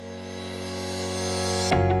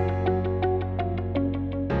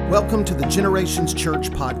Welcome to the Generations Church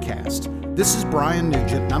podcast. This is Brian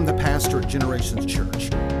Nugent, and I'm the pastor at Generations Church.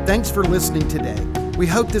 Thanks for listening today. We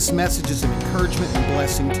hope this message is an encouragement and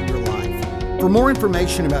blessing to your life. For more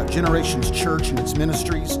information about Generations Church and its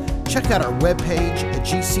ministries, check out our webpage at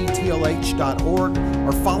gctlh.org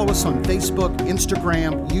or follow us on Facebook,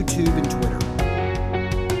 Instagram, YouTube, and Twitter.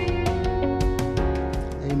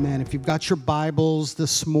 Amen. If you've got your Bibles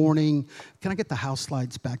this morning, can I get the house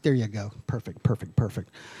lights back? There you go. Perfect.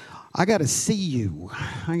 I got to see you.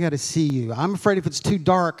 I'm afraid if it's too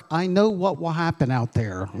dark, I know what will happen out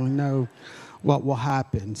there. I know what will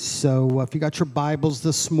happen. So if you got your Bibles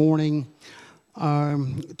this morning,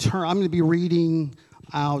 I'm going to be reading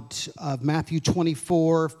out of Matthew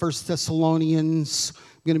 24, 1 Thessalonians.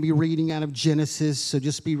 I'm going to be reading out of Genesis, so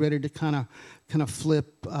just be ready to kind of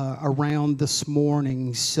flip around this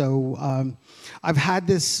morning. So I've had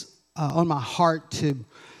this on my heart to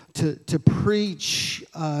preach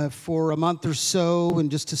for a month or so,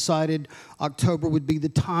 and just decided October would be the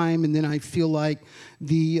time. And then I feel like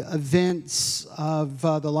the events of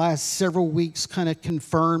the last several weeks kind of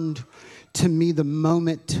confirmed to me the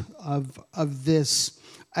moment of this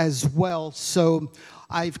as well. So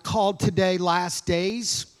I've called today Last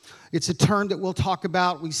Days. It's a term that we'll talk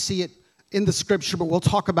about. We see it in the scripture, but we'll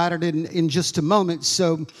talk about it in just a moment.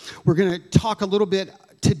 So we're going to talk a little bit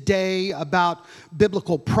today about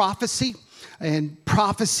biblical prophecy. And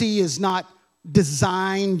prophecy is not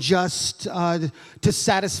designed just to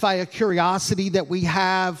satisfy a curiosity that we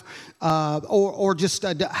have or just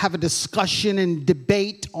have a discussion and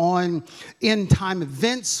debate on end-time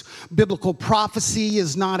events. Biblical prophecy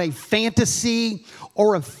is not a fantasy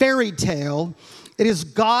or a fairy tale. It is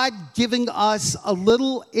God giving us a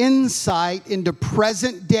little insight into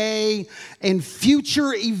present day and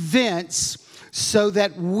future events so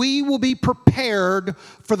that we will be prepared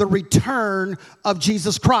for the return of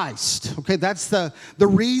Jesus Christ. Okay, that's the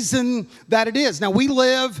reason that it is. Now, we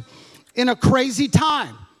live in a crazy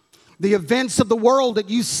time. The events of the world that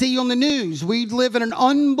you see on the news, we live in an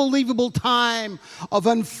unbelievable time of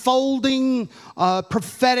unfolding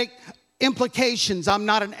prophetic implications. I'm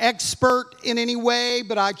not an expert in any way,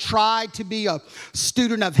 but I try to be a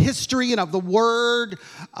student of history and of the Word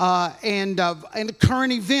and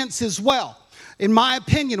current events as well. In my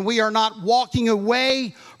opinion, we are not walking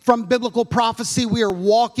away from biblical prophecy. We are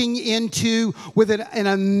walking into with an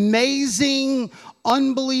amazing,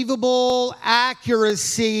 unbelievable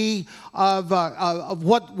accuracy of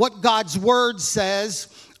what God's Word says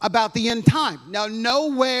about the end time. Now,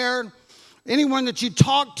 nowhere, anyone that you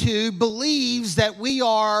talk to believes that we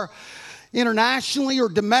are internationally or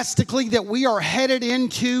domestically, that we are headed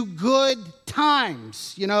into good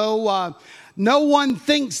times. No one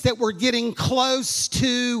thinks that we're getting close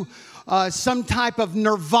to some type of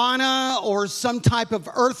nirvana or some type of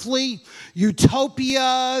earthly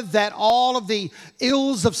utopia, that all of the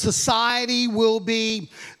ills of society will be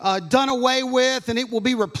done away with and it will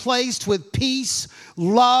be replaced with peace,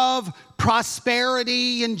 love,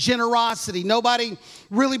 prosperity, and generosity. Nobody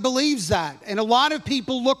really believes that. And a lot of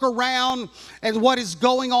people look around at what is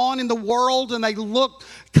going on in the world, and they look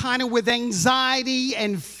kind of with anxiety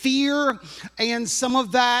and fear, and some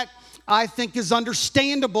of that I think is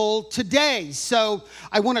understandable today. So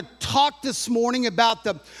I want to talk this morning about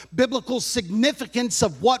the biblical significance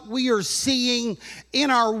of what we are seeing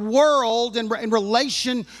in our world in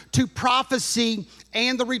relation to prophecy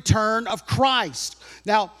and the return of Christ.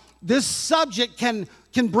 Now, this subject can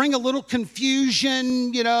bring a little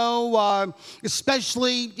confusion,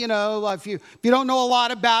 especially, if you don't know a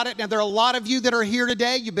lot about it. Now, there are a lot of you that are here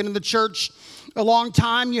today. You've been in the church a long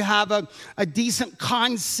time. You have a decent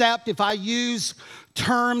concept. If I use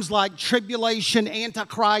terms like tribulation,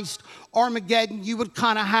 Antichrist, Armageddon, you would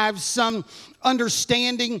kind of have some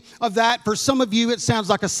understanding of that. For some of you, it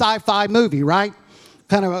sounds like a sci-fi movie, right?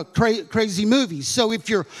 Kind of a crazy movie. So if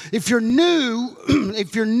you're new,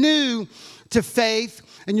 if you're new to faith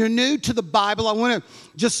and you're new to the Bible, I want to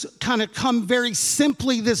just kind of come very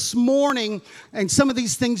simply this morning. And some of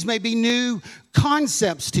these things may be new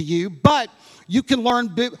concepts to you, but you can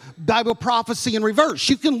learn Bible prophecy in reverse.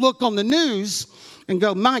 You can look on the news and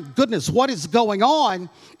go, my goodness, what is going on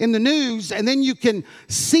in the news? And then you can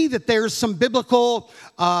see that there's some biblical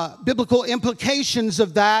implications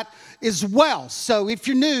of that as well. So if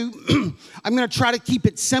you're new, I'm going to try to keep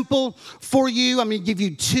it simple for you. I'm going to give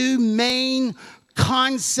you two main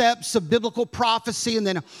concepts of biblical prophecy, and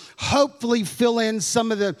then hopefully fill in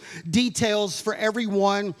some of the details for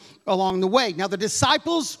everyone along the way. Now, the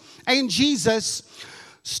disciples and Jesus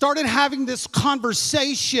started having this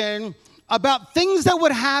conversation about things that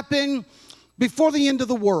would happen before the end of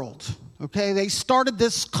the world. Okay, they started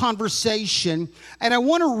this conversation, and I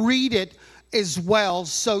want to read it as well,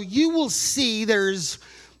 so you will see there's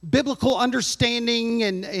biblical understanding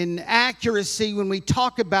and accuracy when we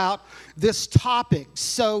talk about this topic.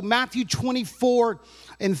 So Matthew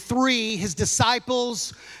 24:3, his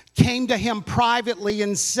disciples came to him privately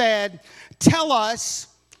and said, "Tell us,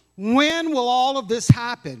 when will all of this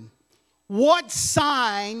happen? What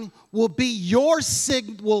sign will be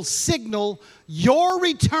will signal your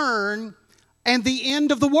return and the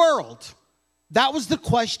end of the world?" That was the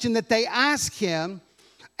question that they asked him.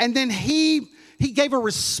 And then he gave a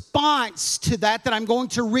response to that I'm going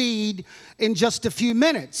to read in just a few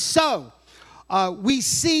minutes. So we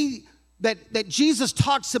see that Jesus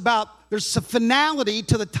talks about there's a finality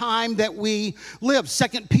to the time that we live.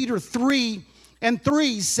 2 Peter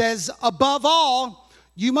 3:3 says, "Above all,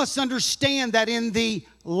 you must understand that in the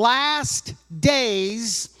last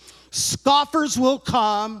days, scoffers will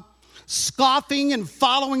come, scoffing and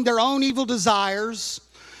following their own evil desires.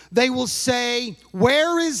 They will say,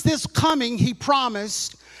 'Where is this coming he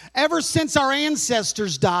promised? Ever since our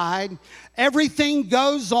ancestors died, everything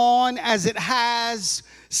goes on as it has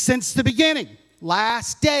since the beginning.'"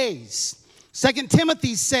 Last days. 2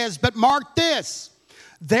 Timothy says, "But mark this,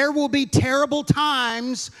 there will be terrible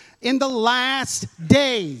times in the last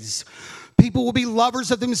days. People will be lovers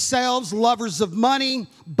of themselves, lovers of money,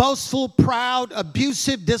 boastful, proud,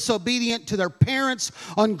 abusive, disobedient to their parents,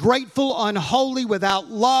 ungrateful, unholy, without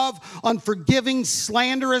love, unforgiving,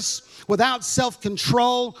 slanderous, without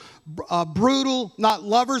self-control, brutal, not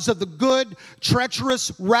lovers of the good,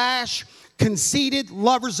 treacherous, rash, conceited,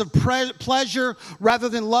 lovers of pleasure rather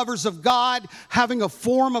than lovers of God, having a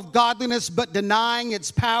form of godliness but denying its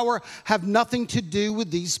power, have nothing to do with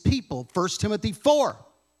these people." 1 Timothy 4.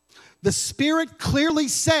 The Spirit clearly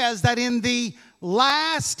says that in the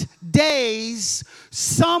last days,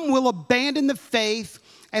 some will abandon the faith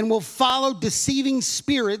and will follow deceiving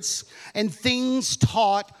spirits and things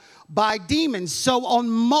taught by demons. So on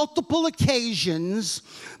multiple occasions,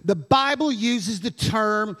 the Bible uses the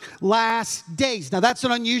term last days. Now that's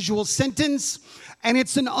an unusual sentence, and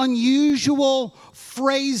it's an unusual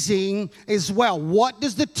phrasing as well. What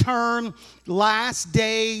does the term last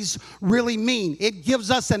days really mean? It gives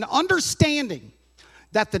us an understanding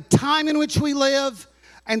that the time in which we live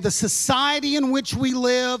and the society in which we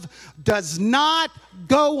live does not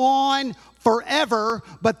go on forever,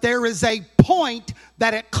 but there is a point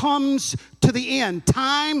that it comes to the end.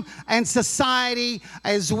 Time and society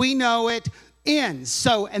as we know it ends.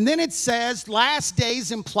 So, and then it says last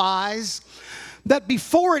days implies that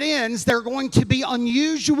before it ends, there are going to be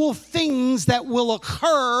unusual things that will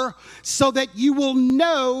occur so that you will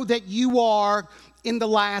know that you are in the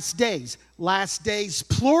last days. Last days,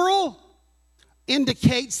 plural,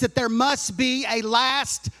 indicates that there must be a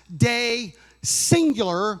last day,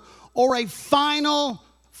 singular, or a final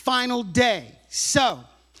day. So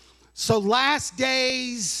last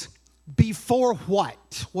days before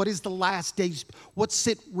what? What is the last days? What's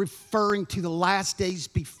it referring to? The last days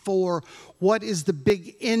before? What is the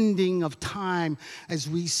big ending of time as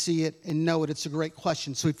we see it and know it? It's a great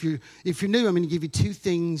question. So if you're new, I'm going to give you two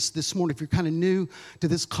things this morning. If you're kind of new to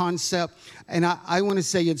this concept, and I want to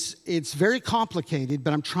say it's very complicated,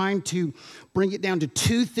 but I'm trying to bring it down to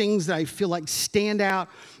two things that I feel like stand out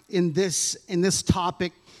in this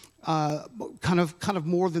topic, kind of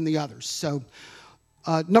more than the others. So,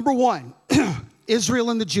 number one, Israel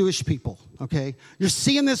and the Jewish people. Okay, you're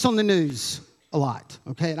seeing this on the news a lot.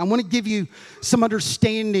 Okay, and I want to give you some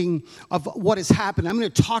understanding of what is happening. I'm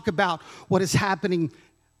going to talk about what is happening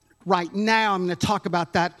right now. I'm going to talk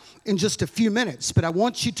about that in just a few minutes, but I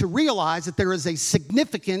want you to realize that there is a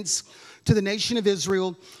significance to the nation of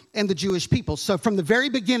Israel and the Jewish people. So from the very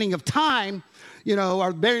beginning of time,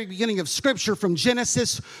 our very beginning of Scripture, from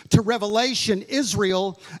Genesis to Revelation,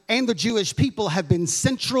 Israel and the Jewish people have been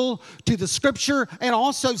central to the Scripture and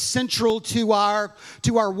also central to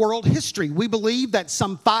our world history. We believe that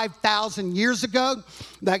some 5,000 years ago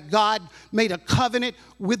that God made a covenant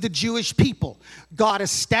with the Jewish people. God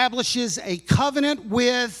establishes a covenant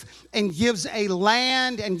with and gives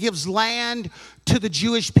land to the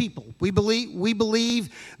Jewish people. We believe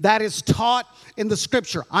that is taught in the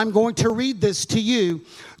Scripture. I'm going to read this to you,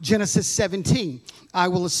 Genesis 17. "I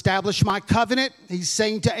will establish my covenant," he's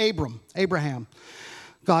saying to Abraham.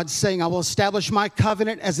 God's saying, "I will establish my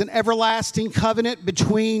covenant as an everlasting covenant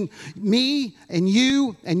between me and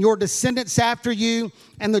you and your descendants after you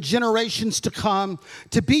and the generations to come,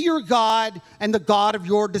 to be your God and the God of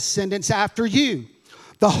your descendants after you.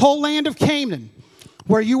 The whole land of Canaan,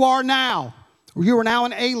 where you are now, You are now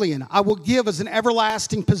an alien. I will give as an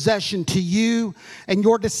everlasting possession to you and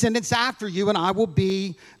your descendants after you, and I will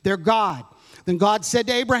be their God. Then God said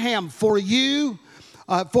to Abraham, as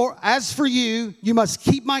for you, you must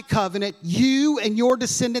keep my covenant, you and your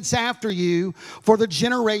descendants after you, for the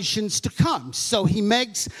generations to come. So he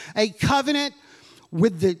makes a covenant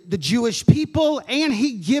with the Jewish people, and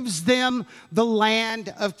he gives them the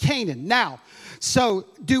land of Canaan. Now, so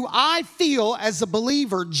do I feel as a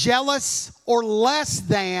believer jealous or less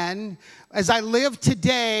than as I live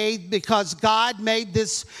today because God made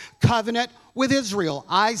this covenant with Israel?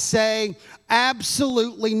 I say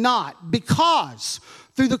absolutely not, because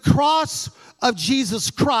through the cross of Jesus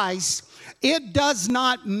Christ, it does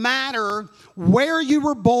not matter where you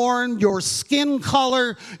were born, your skin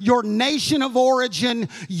color, your nation of origin,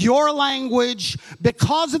 your language.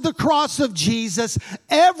 Because of the cross of Jesus,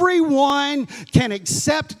 everyone can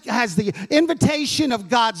accept, has the invitation of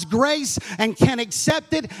God's grace and can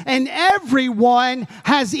accept it, and everyone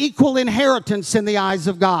has equal inheritance in the eyes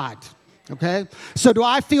of God. Okay? So do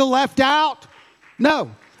I feel left out? No.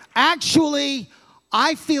 Actually,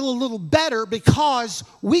 I feel a little better because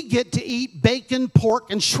we get to eat bacon, pork,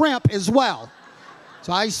 and shrimp as well.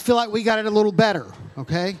 So I just feel like we got it a little better,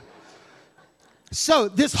 okay? So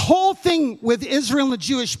this whole thing with Israel and the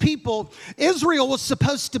Jewish people, Israel was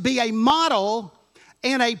supposed to be a model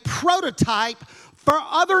and a prototype for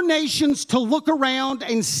other nations to look around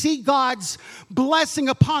and see God's blessing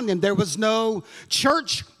upon them. There was no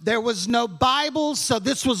church, there was no Bible, so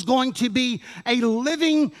this was going to be a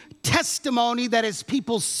living testimony that as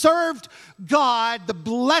people served God, the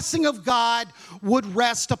blessing of God would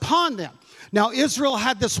rest upon them. Now, Israel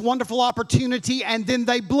had this wonderful opportunity, and then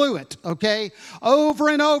they blew it, okay? Over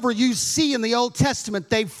and over, you see in the Old Testament,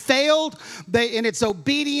 they failed in its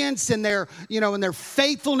obedience and their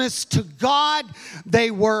faithfulness to God.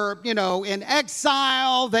 They were, in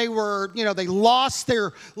exile. They were, they lost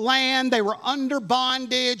their land. They were under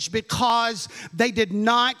bondage because they did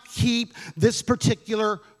not keep this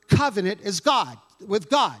particular covenant with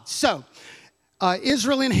God. So,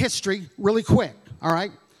 Israel in history, really quick, all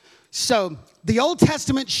right? So, the Old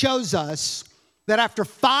Testament shows us that after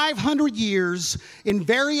 500 years, in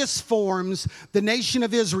various forms, the nation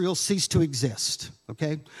of Israel ceased to exist,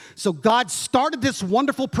 okay? So, God started this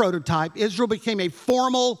wonderful prototype. Israel became a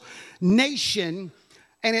formal nation,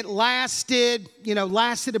 and it lasted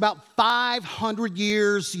about 500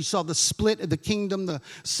 years. You saw the split of the kingdom, the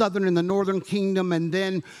southern and the northern kingdom, and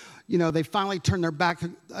then they finally turned their back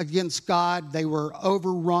against God. They were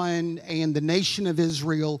overrun, and the nation of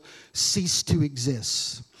Israel ceased to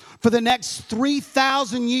exist. For the next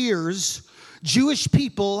 3,000 years, Jewish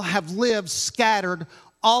people have lived scattered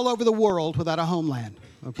all over the world without a homeland.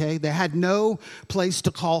 Okay, they had no place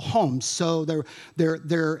to call home, so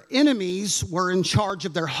their enemies were in charge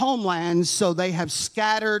of their homelands. So they have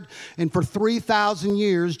scattered, and for 3,000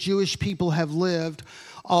 years, Jewish people have lived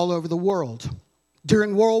all over the world.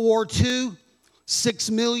 During World War II,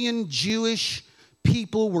 6 million Jewish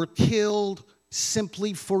people were killed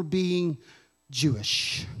simply for being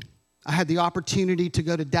Jewish. I had the opportunity to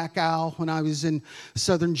go to Dachau when I was in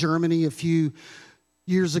southern Germany a few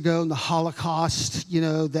years ago in the Holocaust,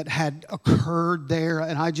 that had occurred there.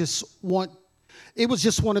 And it was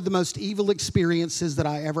just one of the most evil experiences that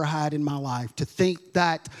I ever had in my life. To think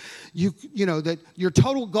that that your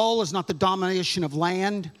total goal is not the domination of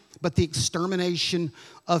land, but the extermination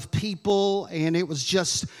of people. And it was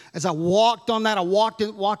just, as I walked on that, I walked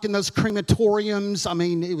in those crematoriums. I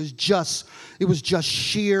mean, it was just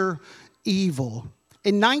sheer evil.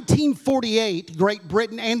 In 1948, Great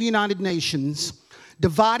Britain and the United Nations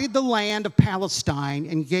divided the land of Palestine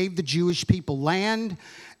and gave the Jewish people land,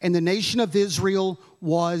 and the nation of Israel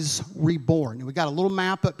was reborn. And we got a little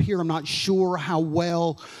map up here. I'm not sure how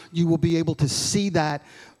well you will be able to see that.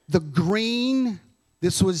 The green,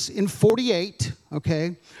 this was in 48,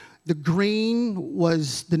 okay? The green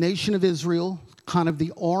was the nation of Israel. Kind of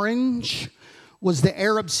the orange was the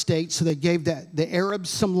Arab state, so they gave the Arabs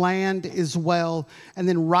some land as well. And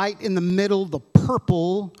then right in the middle, the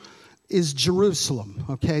purple is Jerusalem,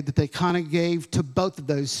 okay, that they kind of gave to both of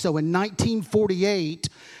those. So in 1948,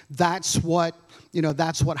 that's what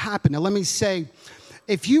happened. Now let me say,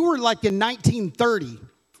 if you were like in 1930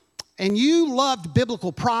 and you loved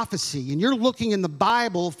biblical prophecy and you're looking in the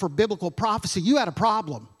Bible for biblical prophecy, you had a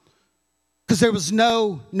problem because there was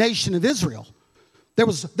no nation of Israel.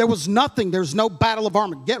 There was nothing. There's no battle of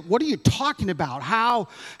Armageddon. What are you talking about? How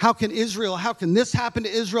can this happen to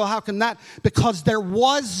Israel? How can that? Because there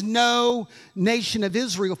was no nation of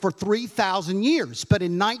Israel for 3,000 years. But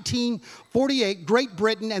in 1948, Great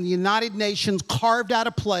Britain and the United Nations carved out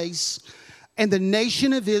a place, and the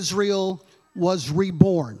nation of Israel was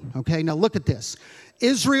reborn. Okay, now look at this.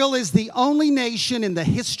 Israel is the only nation in the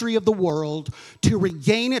history of the world to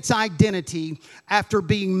regain its identity after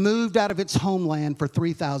being moved out of its homeland for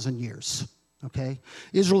 3,000 years. Okay?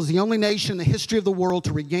 Israel is the only nation in the history of the world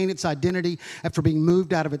to regain its identity after being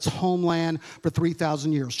moved out of its homeland for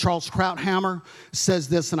 3,000 years. Charles Krauthammer says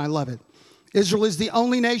this, and I love it. Israel is the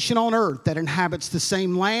only nation on earth that inhabits the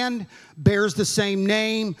same land, bears the same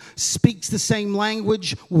name, speaks the same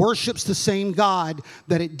language, worships the same God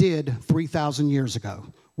that it did 3,000 years ago.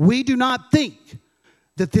 We do not think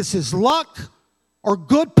that this is luck or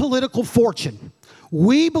good political fortune.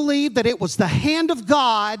 We believe that it was the hand of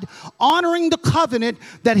God honoring the covenant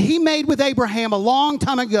that he made with Abraham a long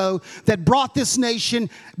time ago that brought this nation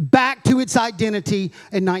back to its identity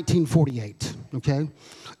in 1948. Okay?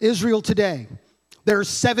 Israel today, there are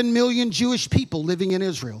 7 million Jewish people living in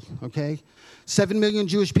Israel, okay? 7 million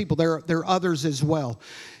Jewish people. There are others as well.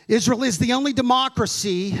 Israel is the only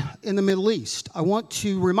democracy in the Middle East. I want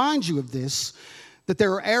to remind you of this, that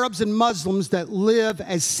there are Arabs and Muslims that live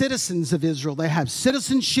as citizens of Israel. They have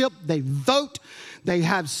citizenship, they vote, they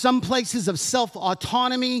have some places of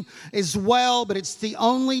self-autonomy as well, but it's the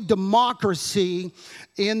only democracy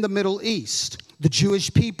in the Middle East. The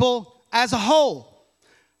Jewish people as a whole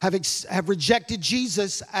have rejected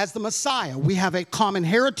Jesus as the Messiah. We have a common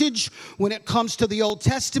heritage when it comes to the Old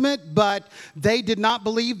Testament, but they did not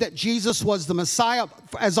believe that Jesus was the Messiah.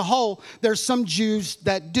 As a whole, there's some Jews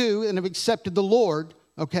that do and have accepted the Lord,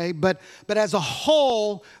 okay? But as a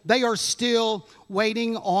whole, they are still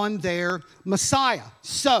waiting on their Messiah.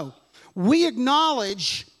 So we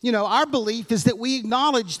acknowledge, our belief is that we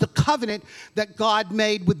acknowledge the covenant that God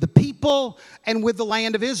made with the people and with the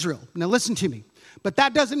land of Israel. Now listen to me. But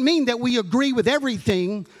that doesn't mean that we agree with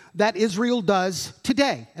everything that Israel does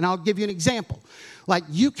today. And I'll give you an example. Like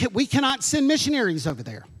we cannot send missionaries over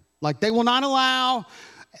there. Like they will not allow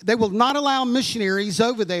missionaries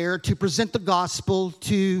over there to present the gospel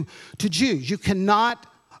to Jews. You cannot,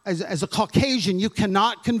 as a Caucasian, you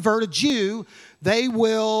cannot convert a Jew. They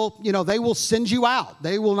will send you out.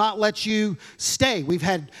 They will not let you stay. We've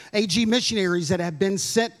had AG missionaries that have been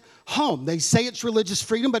sent home. They say it's religious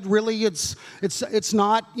freedom, but really it's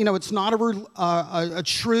not, it's not a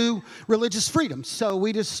true religious freedom. So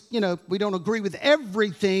we just, we don't agree with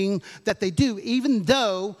everything that they do, even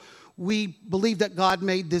though we believe that God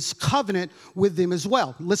made this covenant with them as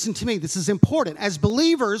well. Listen to me, this is important. As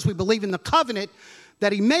believers, we believe in the covenant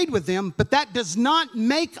that he made with them, but that does not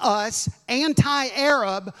make us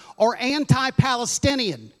anti-Arab or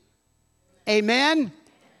anti-Palestinian. Amen?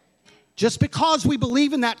 Just because we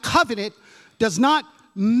believe in that covenant does not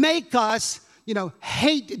make us,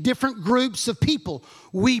 hate different groups of people.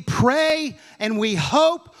 We pray and we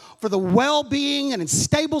hope for the well-being and a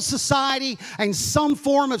stable society and some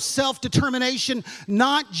form of self-determination,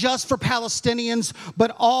 not just for Palestinians,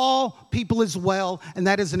 but all people as well. And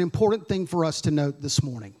that is an important thing for us to note this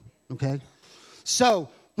morning, okay? So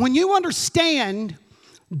when you understand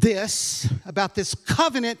this, about this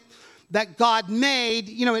covenant that God made,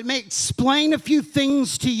 it may explain a few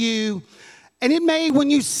things to you, and it may,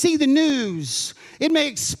 when you see the news, it may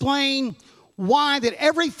explain why that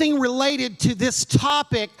everything related to this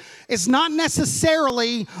topic is not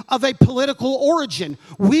necessarily of a political origin.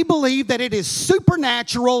 We believe that it is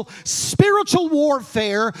supernatural, spiritual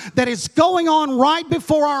warfare that is going on right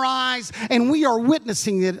before our eyes, and we are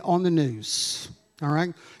witnessing it on the news. All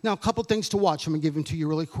right? Now, a couple things to watch. I'm going to give them to you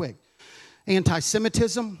really quick.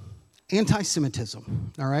 Anti-Semitism,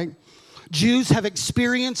 all right? Jews have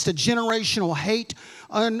experienced a generational hate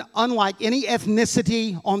unlike any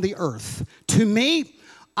ethnicity on the earth. To me,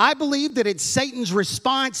 I believe that it's Satan's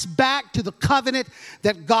response back to the covenant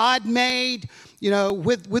that God made,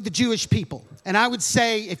 with the Jewish people. And I would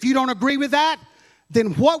say, if you don't agree with that,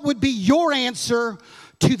 then what would be your answer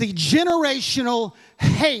to the generational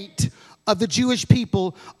hate of the Jewish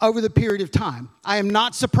people over the period of time? I am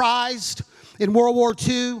not surprised. In World War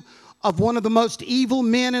II, of one of the most evil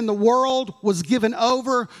men in the world was given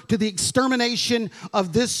over to the extermination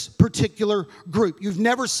of this particular group. You've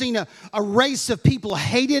never seen a race of people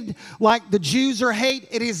hated like the Jews are hate.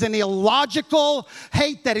 It is an illogical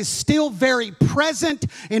hate that is still very present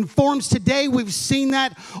in forms today. We've seen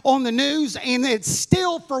that on the news, and it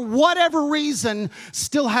still, for whatever reason,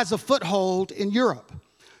 still has a foothold in Europe.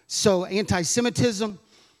 So anti-Semitism,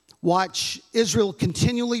 watch Israel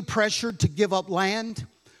continually pressured to give up land.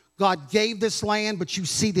 God gave this land, but you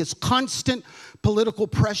see this constant political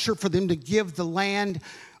pressure for them to give the land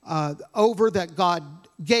over that God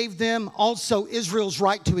gave them also Israel's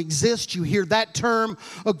right to exist. You hear that term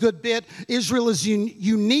a good bit. Israel is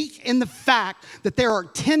unique in the fact that there are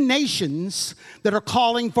 10 nations that are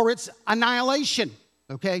calling for its annihilation.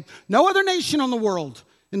 Okay? No other nation in the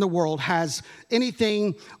world has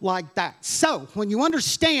anything like that. So, when you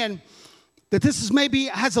understand that this is maybe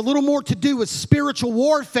has a little more to do with spiritual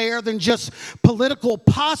warfare than just political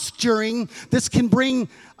posturing, this can bring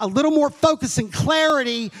a little more focus and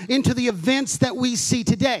clarity into the events that we see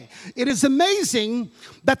today. It is amazing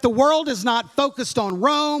that the world is not focused on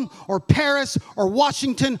Rome or Paris or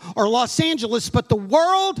Washington or Los Angeles, but the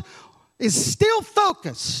world is still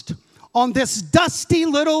focused on this dusty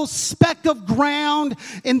little speck of ground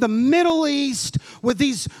in the Middle East with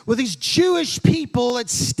these Jewish people.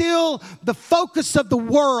 It's still the focus of the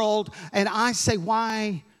world. And I say,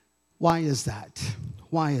 why is that?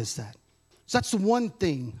 Why is that? So that's the one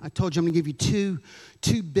thing. I told you I'm going to give you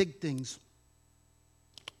two big things.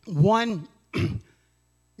 One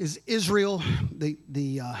is Israel,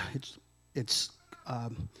 its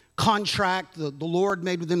contract the Lord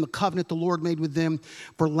made with them, the covenant the Lord made with them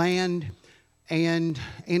for land and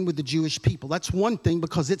with the Jewish people. That's one thing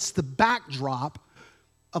because it's the backdrop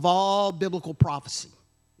of all biblical prophecy.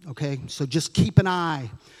 Okay, so just keep an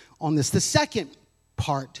eye on this. The second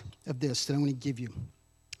part of this that I'm going to give you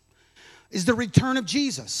is the return of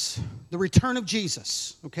Jesus. The return of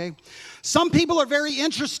Jesus, okay? Some people are very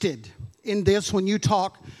interested in this when you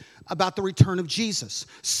talk about the return of Jesus.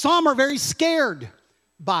 Some are very scared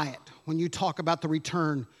by it when you talk about the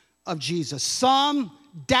return of Jesus. Some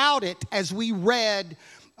doubt it, as we read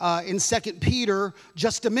in 2 Peter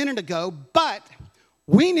just a minute ago, but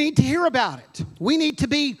we need to hear about it. We need to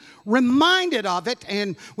be reminded of it,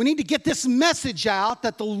 and we need to get this message out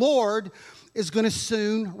that the Lord is going to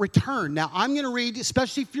soon return. Now, I'm going to read,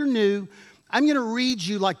 especially if you're new, I'm going to read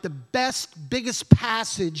you like the biggest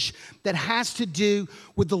passage that has to do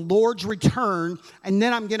with the Lord's return, and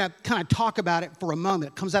then I'm going to kind of talk about it for a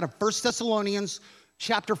moment. It comes out of 1 Thessalonians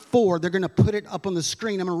chapter 4. They're going to put it up on the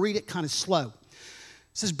screen. I'm going to read it kind of slow.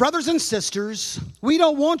 It says, brothers and sisters, we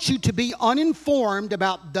don't want you to be uninformed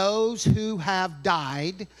about those who have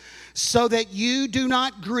died, so that you do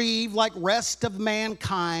not grieve like rest of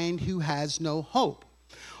mankind who has no hope.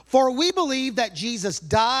 For we believe that Jesus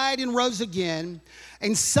died and rose again,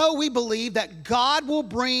 and so we believe that God will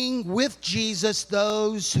bring with Jesus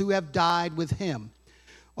those who have died with him.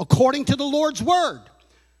 According to the Lord's word,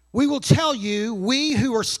 we will tell you, we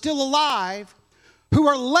who are still alive, who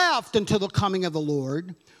are left until the coming of the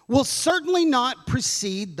Lord, will certainly not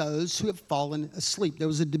precede those who have fallen asleep. There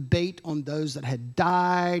was a debate on those that had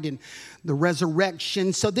died and the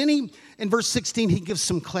resurrection. So then in verse 16, he gives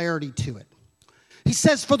some clarity to it. He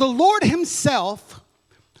says, for the Lord himself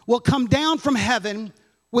will come down from heaven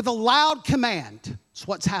with a loud command. That's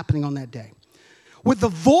what's happening on that day. With the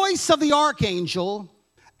voice of the archangel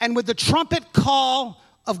and with the trumpet call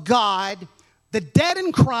of God, the dead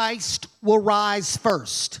in Christ will rise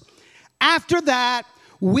first. After that,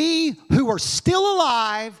 we who are still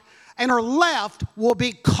alive and are left will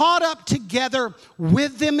be caught up together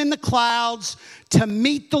with them in the clouds to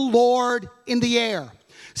meet the Lord in the air.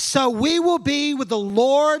 So we will be with the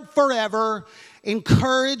Lord forever.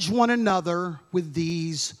 Encourage one another with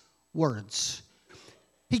these words.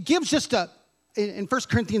 He gives just in 1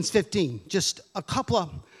 Corinthians 15, just a couple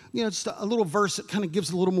of, just a little verse that kind of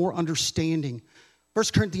gives a little more understanding. 1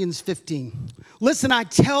 Corinthians 15. Listen, I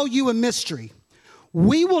tell you a mystery.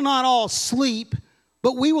 We will not all sleep,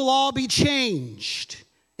 but we will all be changed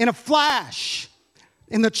in a flash,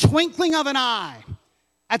 in the twinkling of an eye.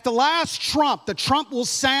 At the last trump, the trump will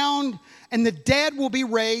sound, and the dead will be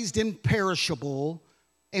raised imperishable,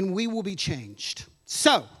 and we will be changed.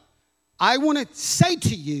 So, I want to say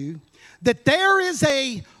to you that there is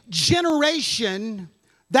a generation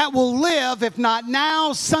that will live, if not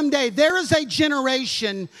now, someday. There is a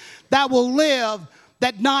generation that will live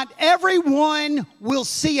that not everyone will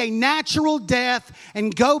see a natural death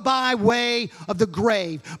and go by way of the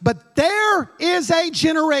grave. But there is a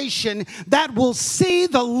generation that will see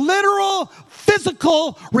the literal,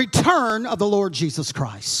 physical return of the Lord Jesus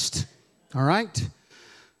Christ. All right?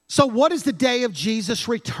 So what does the day of Jesus'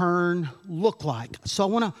 return look like? So I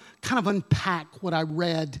want to kind of unpack what I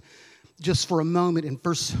read just for a moment in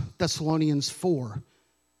 1 Thessalonians 4.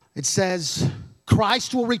 It says,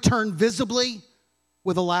 Christ will return visibly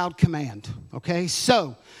with a loud command. Okay,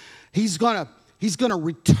 so he's gonna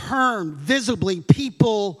return visibly.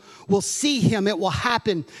 People will see him. It will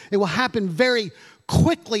happen. It will happen very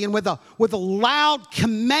quickly and with a loud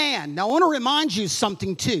command. Now I want to remind you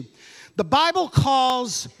something too. The Bible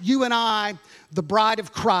calls you and I the bride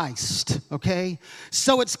of Christ, okay?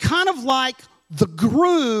 So it's kind of like the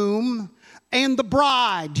groom and the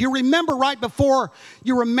bride. Do you remember right before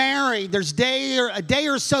you were married, there's a day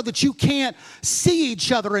or so that you can't see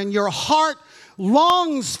each other and your heart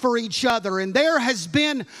longs for each other. And there has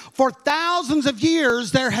been, for thousands of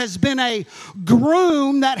years, there has been a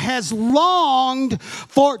groom that has longed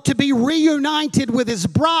to be reunited with his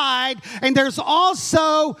bride. And there's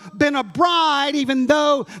also been a bride, even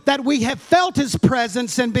though that we have felt his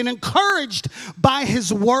presence and been encouraged by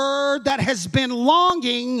his word, that has been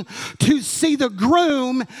longing to see the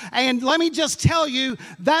groom. And let me just tell you,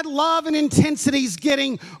 that love and intensity is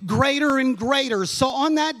getting greater and greater. So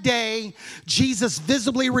on that day, Jesus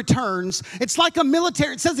visibly returns. It's like a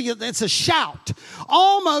military, it says it's a shout,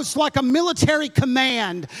 almost like a military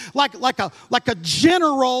command, like a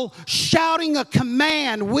general shouting a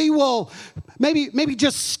command. We will maybe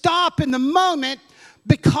just stop in the moment,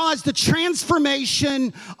 because the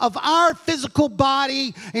transformation of our physical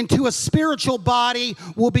body into a spiritual body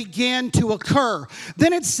will begin to occur.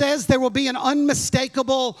 Then it says there will be an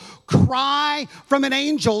unmistakable cry from an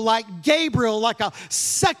angel like Gabriel, like a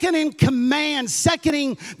second in command,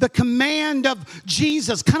 seconding the command of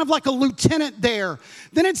Jesus, kind of like a lieutenant there.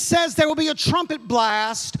 Then it says there will be a trumpet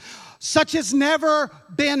blast such as never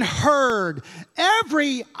been heard.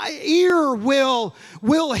 Every ear will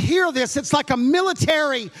hear this. It's like a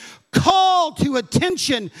military call to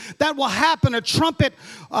attention that will happen. A trumpet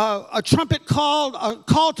call, a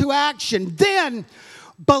call to action. Then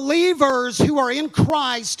believers who are in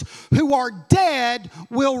Christ, who are dead,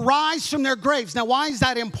 will rise from their graves. Now, why is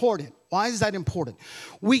that important? Why is that important?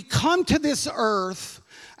 We come to this earth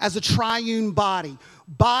as a triune body.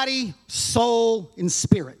 Body, soul, and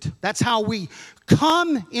spirit. That's how we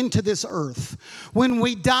come into this earth. When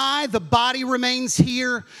we die, the body remains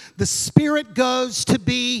here. The spirit goes to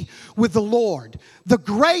be with the Lord. The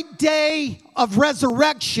great day of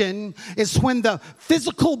resurrection is when the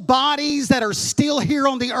physical bodies that are still here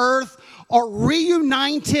on the earth are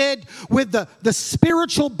reunited with the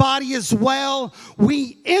spiritual body as well.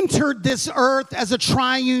 We entered this earth as a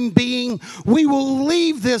triune being. We will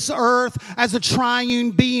leave this earth as a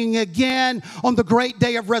triune being again on the great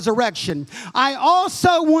day of resurrection. I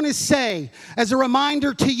also want to say, as a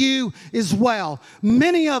reminder to you as well,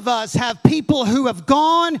 many of us have people who have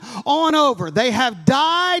gone on over. They have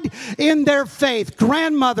died in their faith.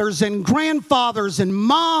 Grandmothers and grandfathers and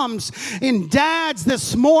moms and dads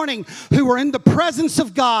this morning who are in the presence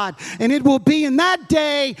of God. And it will be in that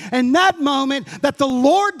day and that moment that the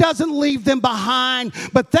Lord doesn't leave them behind,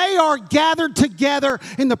 but they are gathered together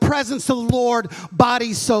in the presence of the Lord,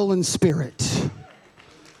 body, soul, and spirit.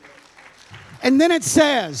 And then it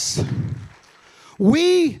says,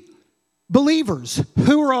 we believers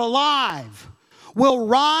who are alive will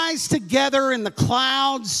rise together in the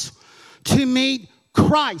clouds to meet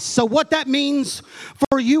Christ. So what that means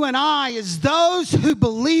for you and I is those who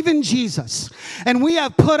believe in Jesus and we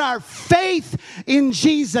have put our faith in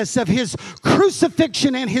Jesus, of his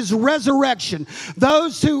crucifixion and his resurrection.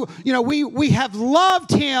 Those who, we have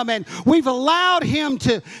loved him and we've allowed him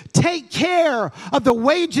to take care of the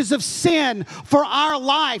wages of sin for our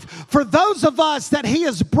life. For those of us that he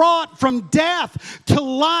has brought from death to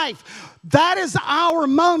life, that is our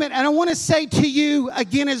moment. And I want to say to you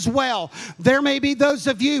again as well, there may be those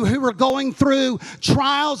of you who are going through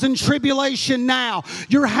trials and tribulation now.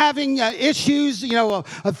 You're having issues,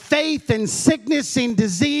 of faith and sickness and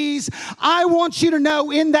disease. I want you to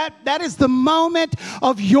know in that is the moment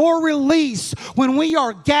of your release when we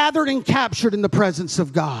are gathered and captured in the presence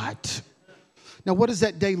of God. Now, what does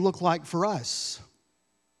that day look like for us?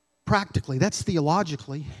 Practically, that's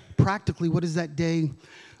theologically. Practically, what does that day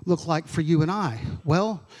look like for you and I?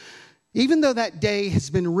 Well, even though that day has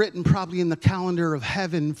been written probably in the calendar of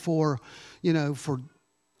heaven for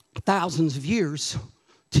thousands of years,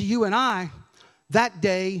 to you and I, that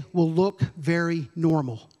day will look very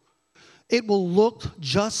normal. It will look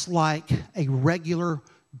just like a regular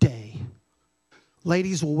day.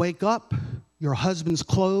 Ladies will wake up, your husband's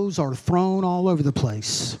clothes are thrown all over the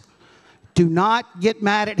place. Do not get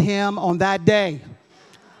mad at him on that day.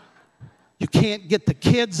 You can't get the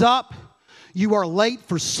kids up. You are late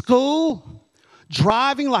for school,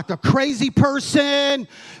 driving like a crazy person.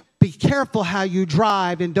 Be careful how you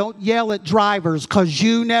drive and don't yell at drivers, because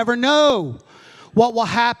you never know what will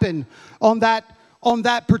happen on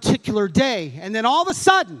that particular day. And then all of a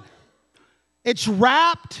sudden, it's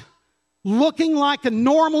wrapped looking like a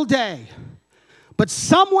normal day. But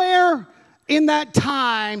somewhere in that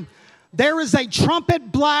time, there is a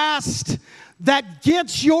trumpet blast that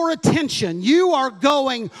gets your attention. You are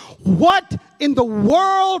going, what in the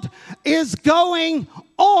world is going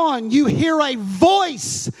on? You hear a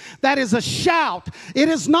voice that is a shout. It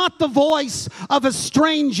is not the voice of a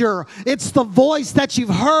stranger. It's the voice that you've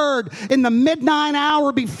heard in the midnight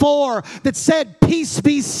hour before that said, peace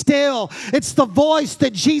be still. It's the voice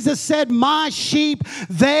that Jesus said, my sheep,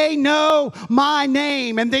 they know my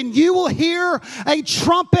name. And then you will hear a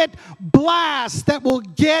trumpet blast that will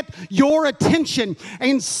get your attention,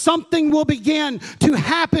 and something will begin to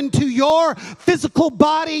happen to your physical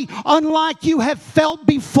body unlike you have felt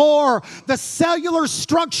before. The cellular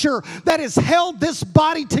structure that has held this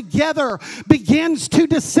body together begins to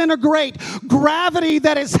disintegrate. Gravity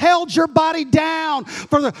that has held your body down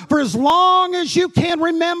for as long as you can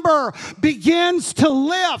remember begins to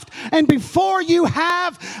lift. And before you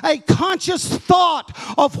have a conscious thought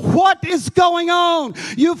of what is going on,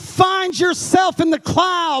 you find yourself in the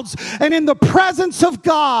clouds and in the presence of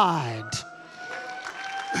God.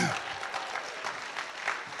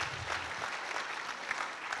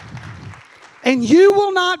 And you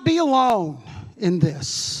will not be alone in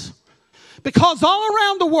this. Because all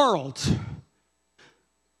around the world,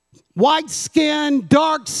 white skin,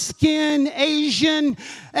 dark skin, Asian,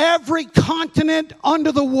 every continent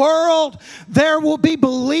under the world, there will be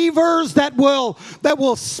believers that will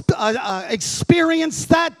experience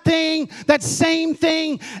that thing, that same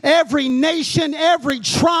thing. Every nation, every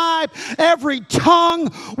tribe, every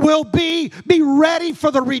tongue will be ready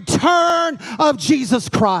for the return of Jesus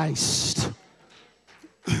Christ.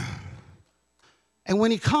 And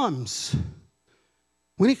when he comes,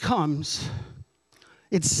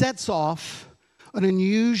 it sets off an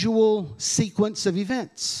unusual sequence of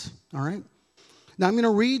events, all right? Now, I'm going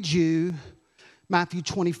to read you Matthew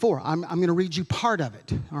 24. I'm going to read you part of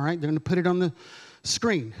it, all right? They're going to put it on the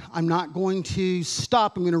screen. I'm not going to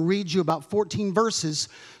stop. I'm going to read you about 14 verses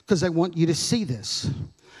because I want you to see this.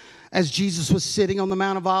 As Jesus was sitting on the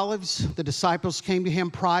Mount of Olives, the disciples came to him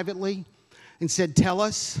privately and said, tell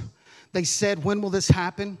us. They said, when will this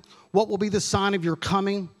happen? What will be the sign of your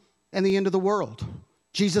coming and the end of the world?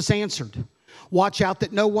 Jesus answered, watch out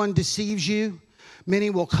that no one deceives you. Many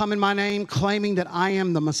will come in my name, claiming that I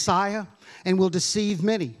am the Messiah, and will deceive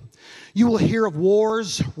many. You will hear of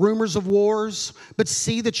wars, rumors of wars, but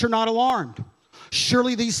see that you're not alarmed.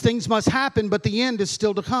 Surely these things must happen, but the end is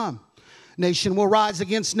still to come. Nation will rise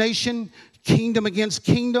against nation, kingdom against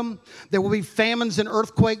kingdom. There will be famines and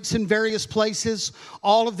earthquakes in various places.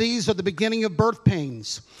 All of these are the beginning of birth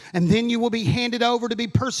pains. And then you will be handed over to be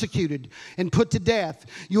persecuted and put to death.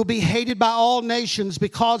 You will be hated by all nations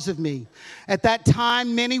because of me. At that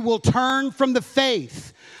time, many will turn from the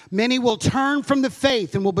faith. Many will turn from the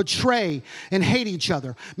faith and will betray and hate each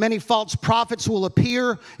other. Many false prophets will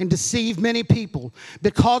appear and deceive many people.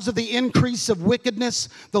 Because of the increase of wickedness,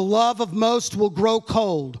 the love of most will grow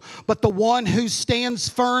cold. But the one who stands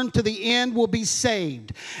firm to the end will be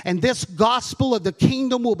saved. And this gospel of the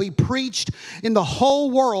kingdom will be preached in the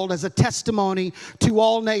whole world as a testimony to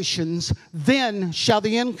all nations. Then shall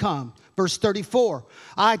the end come. Verse 34,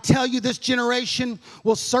 I tell you, this generation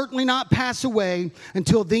will certainly not pass away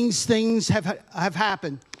until these things have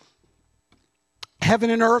happened. Heaven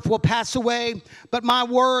and earth will pass away, but my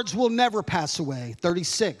words will never pass away.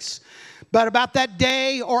 36, but about that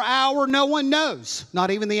day or hour no one knows,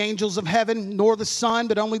 not even the angels of heaven, nor the Son,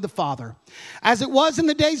 but only the Father. As it was in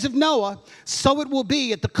the days of Noah, so it will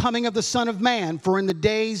be at the coming of the Son of Man. For in the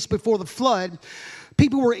days before the flood,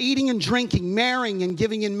 people were eating and drinking, marrying and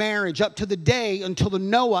giving in marriage up to the day until the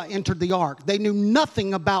Noah entered the ark. They knew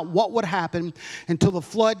nothing about what would happen until the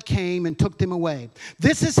flood came and took them away.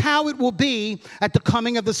 This is how it will be at the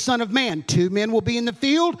coming of the Son of Man. 2 men will be in the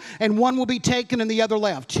field, and one will be taken and the other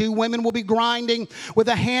left. 2 women will be grinding with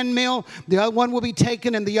a hand mill. The other one will be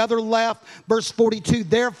taken and the other left. Verse 42,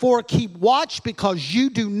 therefore keep watch, because you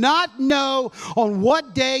do not know on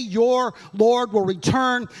what day your Lord will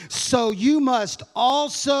return. So you must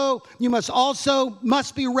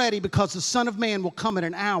be ready, because the Son of Man will come at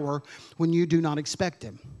an hour when you do not expect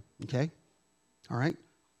him. Okay? All right?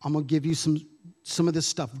 I'm going to give you some of this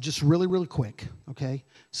stuff just really, really quick. Okay?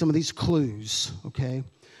 Some of these clues. Okay?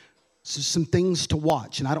 So some things to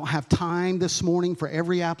watch. And I don't have time this morning for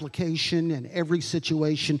every application and every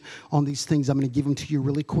situation on these things. I'm going to give them to you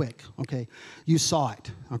really quick. Okay? You saw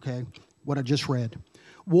it. Okay? What I just read.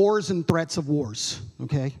 Wars and threats of wars.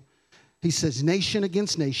 Okay? He says nation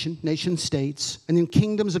against nation, nation states, and then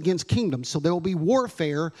kingdoms against kingdoms. So there will be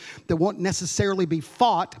warfare that won't necessarily be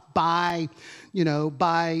fought by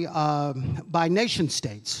nation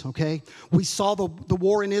states, okay? We saw the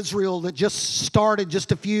war in Israel that just started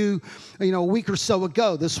just a week or so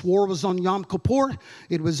ago. This war was on Yom Kippur.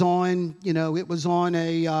 It was on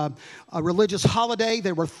a religious holiday.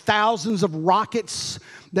 There were thousands of rockets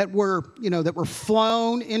that were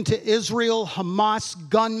flown into Israel. Hamas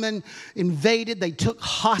gunmen invaded. They took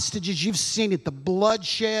hostages. You've seen it, the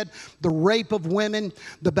bloodshed, the rape of women,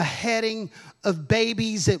 the beheading of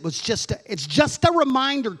babies. It's just a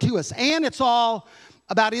reminder to us, and it's all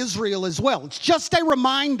about Israel as well. It's just a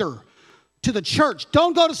reminder to the church.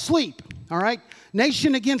 Don't go to sleep, all right?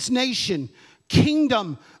 Nation against nation,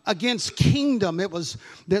 kingdom against kingdom. It was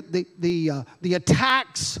the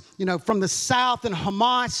attacks, from the south and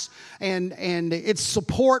Hamas and its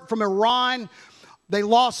support from Iran. They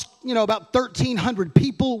lost, about 1,300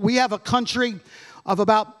 people. We have a country of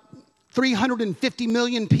about 350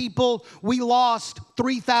 million people. We lost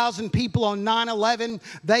 3,000 people on 9/11.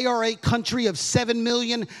 They are a country of 7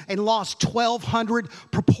 million and lost 1,200.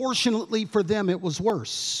 Proportionately for them, it was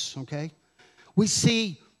worse, okay? We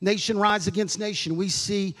see nation rise against nation. We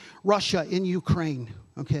see Russia in Ukraine,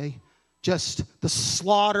 okay? Just the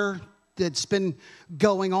slaughter that's been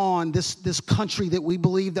going on. This country that we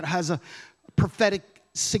believe that has a prophetic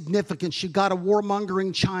significance. You got a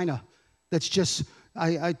warmongering China that's just,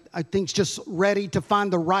 I think, just ready to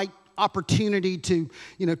find the right opportunity to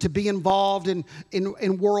be involved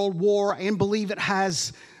in world war and believe it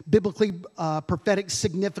has biblically prophetic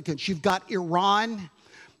significance. You've got Iran,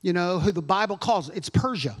 who the Bible calls, it's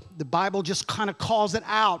Persia. The Bible just kind of calls it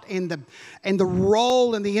out, and the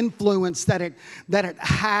role and the influence that it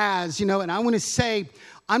has, and I want to say,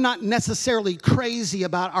 I'm not necessarily crazy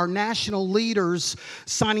about our national leaders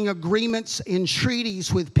signing agreements and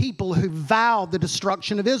treaties with people who vowed the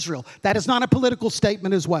destruction of Israel. That is not a political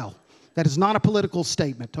statement as well. That is not a political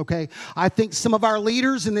statement, okay? I think some of our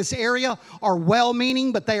leaders in this area are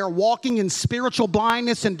well-meaning, but they are walking in spiritual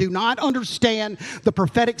blindness and do not understand the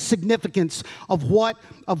prophetic significance of what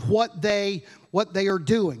they are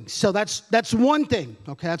doing. So that's one thing,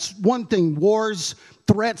 okay? That's one thing. Wars,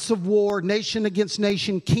 threats of war, nation against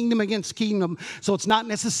nation, kingdom against kingdom. So it's not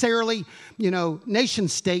necessarily, nation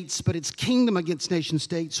states, but it's kingdom against nation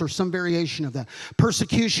states or some variation of that.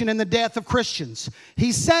 Persecution and the death of Christians.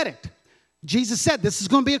 He said it. Jesus said this is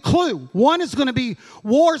going to be a clue. One is going to be,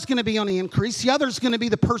 war is going to be on the increase. The other is going to be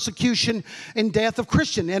the persecution and death of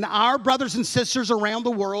Christians. And our brothers and sisters around the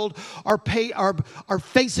world are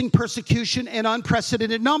facing persecution in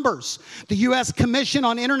unprecedented numbers. The U.S. Commission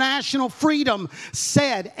on International Freedom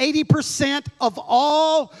said 80% of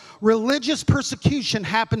all religious persecution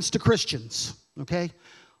happens to Christians. Okay?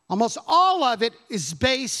 Almost all of it is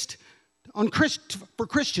based on for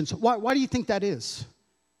Christians. Why do you think that is?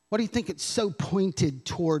 Why do you think it's so pointed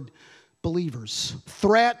toward believers?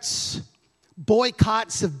 Threats,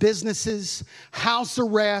 boycotts of businesses, house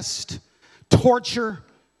arrest, torture,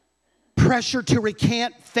 pressure to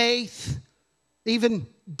recant faith, even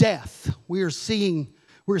death. We're seeing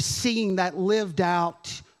that lived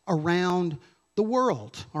out around the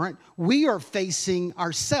world, all right? We are facing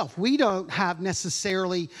ourselves. We don't have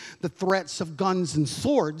necessarily the threats of guns and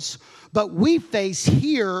swords, but we face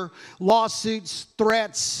here lawsuits,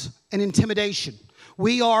 threats, and intimidation.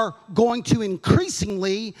 We are going to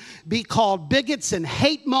increasingly be called bigots and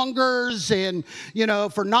hate mongers and,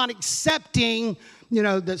 for not accepting,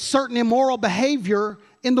 the certain immoral behavior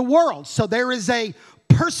in the world. So there is a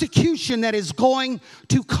persecution that is going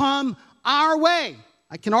to come our way.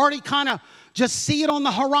 I can already kind of just see it on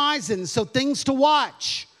the horizon. So things to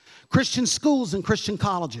watch. Christian schools and Christian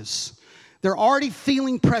colleges. They're already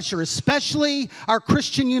feeling pressure, especially our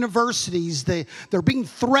Christian universities. They're being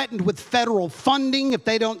threatened with federal funding if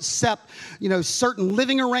they don't accept, certain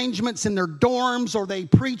living arrangements in their dorms, or they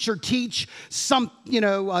preach or teach some,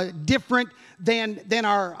 different than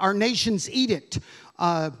our nation's edict.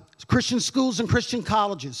 Christian schools and Christian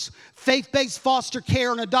colleges, faith-based foster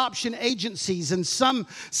care and adoption agencies. In some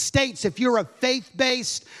states, if you're a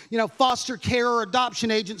faith-based, foster care or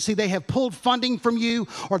adoption agency, they have pulled funding from you,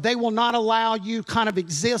 or they will not allow you kind of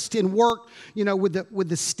exist and work, with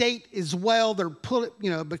the state as well. They're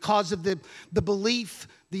because of the belief,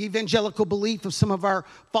 the evangelical belief of some of our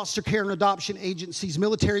foster care and adoption agencies.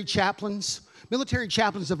 Military chaplains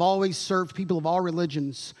have always served people of all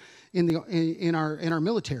religions in our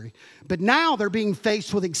military. But now they're being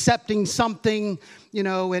faced with accepting something,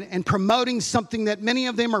 and promoting something that many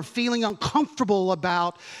of them are feeling uncomfortable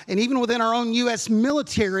about. And even within our own U.S.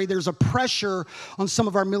 military, there's a pressure on some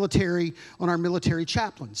of our military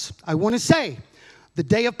chaplains. I want to say, the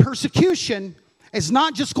day of persecution is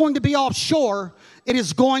not just going to be offshore. It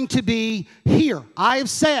is going to be here. I have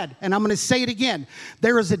said, and I'm going to say it again,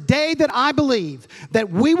 there is a day that I believe that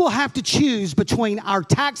we will have to choose between our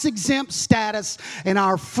tax-exempt status and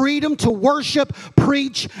our freedom to worship,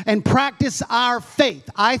 preach, and practice our faith.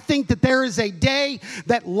 I think that there is a day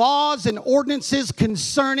that laws and ordinances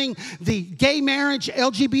concerning the gay marriage,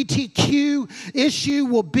 LGBTQ issue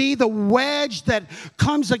will be the wedge that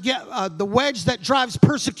comes again, the wedge that drives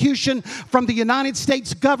persecution from the United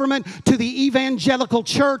States government to the evangelical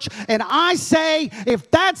church. And I say,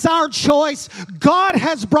 if that's our choice, God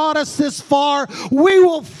has brought us this far. We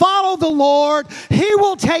will follow the Lord. He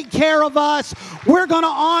will take care of us. We're going to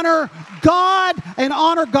honor God and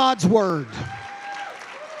honor God's word.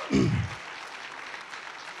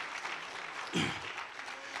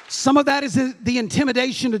 Some of that is the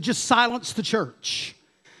intimidation to just silence the church.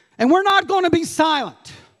 And we're not going to be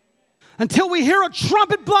silent until we hear a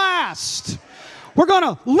trumpet blast. We're going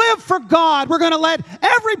to live for God. We're going to let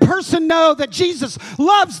every person know that Jesus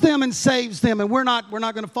loves them and saves them. And we're not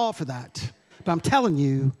going to fall for that. But I'm telling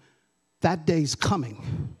you, that day's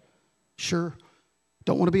coming. Sure,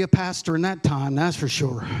 don't want to be a pastor in that time, that's for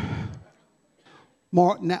sure.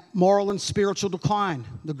 Moral and spiritual decline,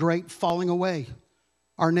 the great falling away.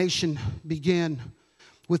 Our nation began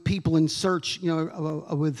with people in search,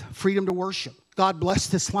 with freedom to worship. God bless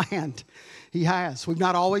this land. He has. We've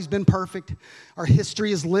not always been perfect. Our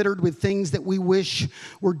history is littered with things that we wish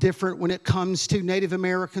were different when it comes to Native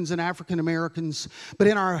Americans and African Americans. But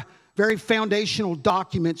in our very foundational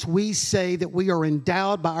documents, we say that we are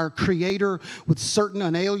endowed by our Creator with certain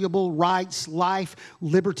unalienable rights, life,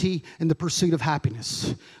 liberty, and the pursuit of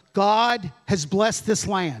happiness. God has blessed this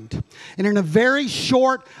land. And in a very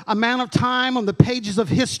short amount of time on the pages of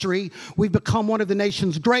history, we've become one of the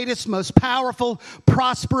nation's greatest, most powerful,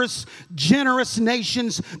 prosperous, generous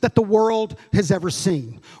nations that the world has ever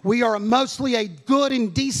seen. We are mostly a good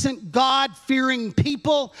and decent, God-fearing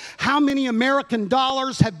people. How many American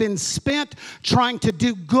dollars have been spent trying to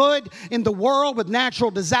do good in the world with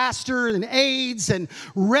natural disaster and AIDS and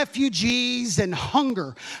refugees and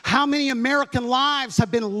hunger? How many American lives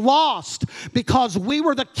have been lost because we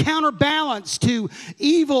were the counterbalance to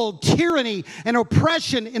evil, tyranny, and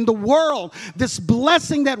oppression in the world? This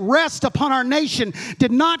blessing that rests upon our nation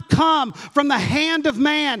did not come from the hand of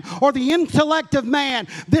man or the intellect of man.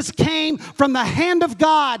 This came from the hand of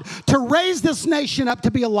God to raise this nation up to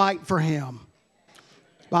be a light for Him.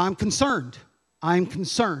 But I'm concerned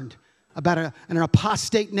about an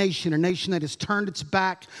apostate nation, a nation that has turned its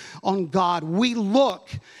back on God. We look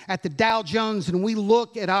at the Dow Jones and we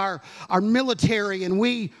look at our military and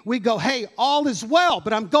we go, hey, all is well.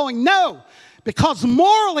 But I'm going, no, because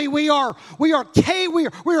morally we are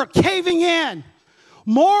caving in.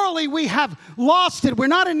 Morally, we have lost it. We're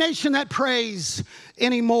not a nation that prays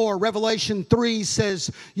anymore. Revelation 3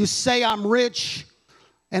 says, you say I'm rich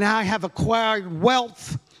and I have acquired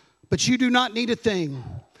wealth, but you do not need a thing.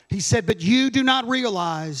 He said, but you do not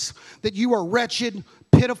realize that you are wretched,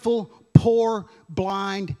 pitiful, poor,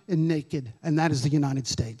 blind, and naked. And that is the United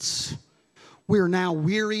States. We are now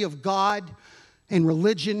weary of God and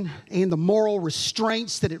religion and the moral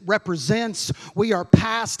restraints that it represents. We are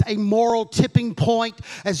past a moral tipping point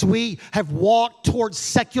as we have walked towards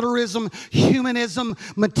secularism, humanism,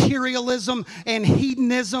 materialism, and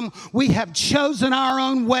hedonism. We have chosen our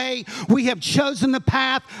own way. We have chosen the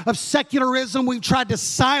path of secularism. We've tried to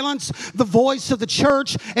silence the voice of the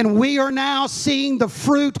church, and we are now seeing the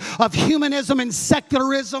fruit of humanism and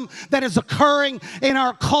secularism that is occurring in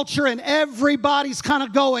our culture, and everybody's kind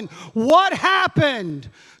of going, what happened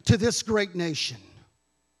to this great nation?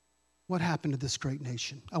 What happened to this great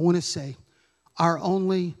nation? I want to say our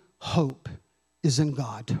only hope is in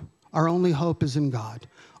God. Our only hope is in God.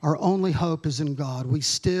 Our only hope is in God.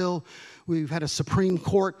 We've had a Supreme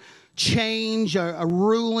Court change, a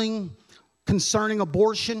ruling concerning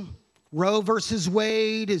abortion. Roe versus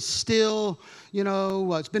Wade is still,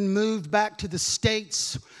 it's been moved back to the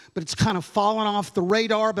states, but it's kind of fallen off the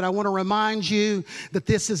radar. But I want to remind you that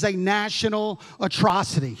this is a national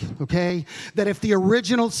atrocity, okay? That if the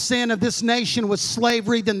original sin of this nation was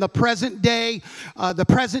slavery, then the present day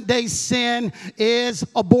sin is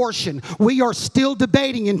abortion. We are still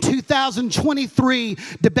debating in 2023,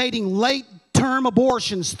 debating late term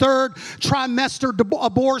abortions, third trimester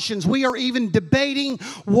abortions. We are even debating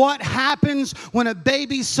what happens when a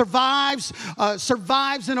baby survives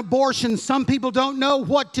an abortion. Some people don't know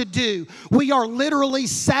what to do. We are literally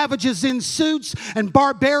savages in suits and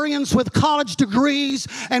barbarians with college degrees,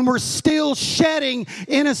 and we're still shedding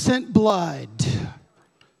innocent blood.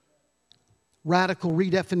 Radical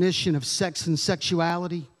redefinition of sex and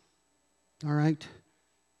sexuality. All right.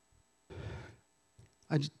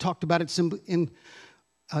 I talked about its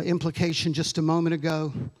implication just a moment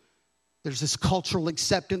ago. There's this cultural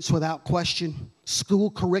acceptance without question.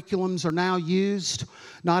 School curriculums are now used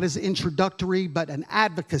not as introductory, but an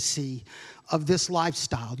advocacy of this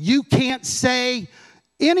lifestyle. You can't say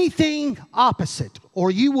anything opposite,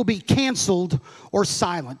 or you will be canceled or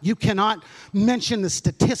silent. You cannot mention the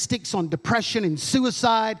statistics on depression and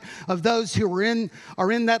suicide of those who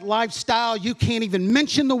are in that lifestyle. You can't even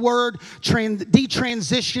mention the word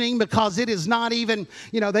detransitioning, because it is not even,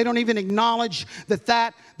 they don't even acknowledge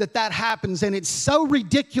that happens. And it's so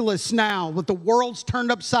ridiculous now that the world's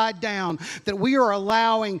turned upside down that we are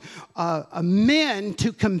allowing men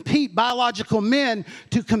to compete, biological men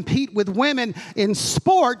to compete with women in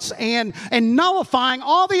sports and nullifying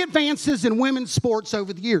all the advances in women's sports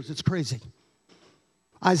over the years. It's crazy.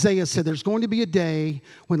 Isaiah said there's going to be a day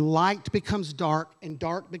when light becomes dark and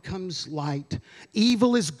dark becomes light.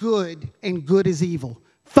 Evil is good and good is evil.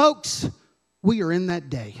 Folks, we are in that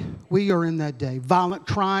day. We are in that day. Violent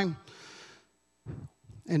crime.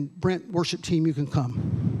 And Brent, worship team, you can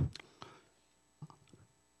come.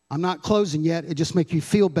 I'm not closing yet. It just makes you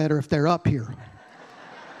feel better if they're up here.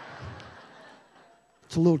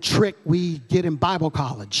 It's a little trick we get in Bible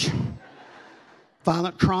college.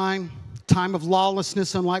 Violent crime, time of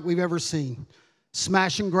lawlessness unlike we've ever seen.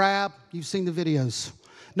 Smash and grab, you've seen the videos.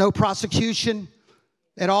 No prosecution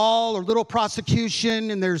at all, or little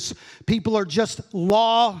prosecution, and people are just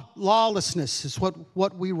lawlessness is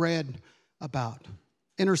what we read about.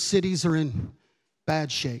 Inner cities are in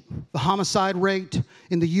bad shape. The homicide rate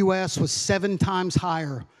in the U.S. was 7 times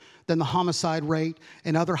higher than the homicide rate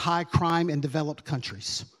in other high crime and developed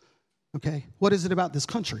countries. Okay, what is it about this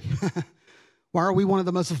country? Why are we one of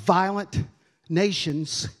the most violent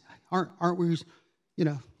nations? Aren't we,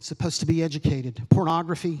 supposed to be educated?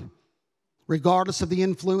 Pornography, regardless of the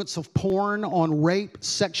influence of porn on rape,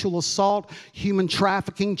 sexual assault, human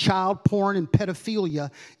trafficking, child porn, and pedophilia,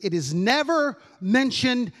 it is never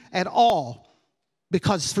mentioned at all,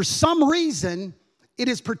 because for some reason it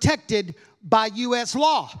is protected by U.S.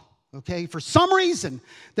 law. Okay, for some reason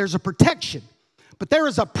there's a protection, but there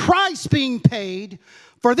is a price being paid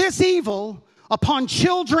for this evil upon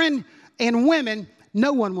children and women.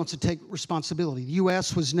 No one wants to take responsibility. The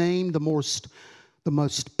U.S. was named the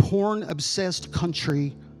most porn-obsessed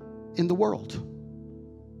country in the world.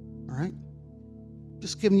 All right?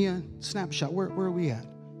 Just giving you a snapshot. Where are we at?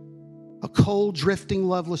 A cold, drifting,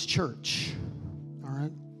 loveless church. All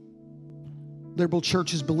right? Liberal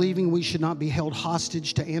churches believing we should not be held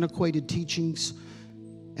hostage to antiquated teachings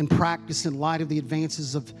and practice in light of the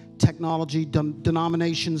advances of technology.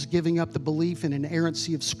 Denominations giving up the belief in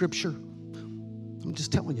inerrancy of Scripture. I'm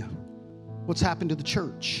just telling you what's happened to the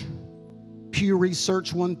church. Pew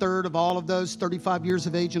Research, 1/3 of all of those 35 years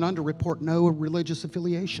of age and under report no religious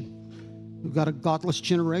affiliation. We've got a godless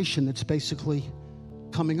generation that's basically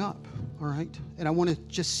coming up, all right? And I want to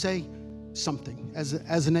just say something as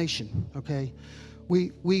a nation, okay?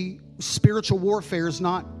 We spiritual warfare is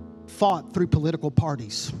not fought through political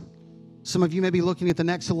parties. Some of you may be looking at the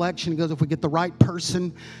next election and goes, if we get the right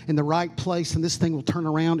person in the right place, and this thing will turn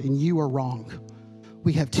around, and you are wrong.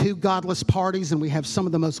 We have 2 godless parties, and we have some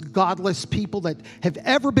of the most godless people that have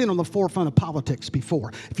ever been on the forefront of politics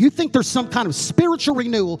before. If you think there's some kind of spiritual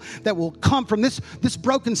renewal that will come from this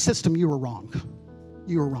broken system, you are wrong.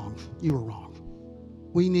 You are wrong. You are wrong.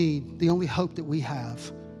 The only hope that we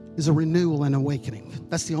have is a renewal and awakening.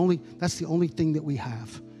 That's the only thing that we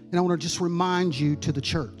have. And I want to just remind you, to the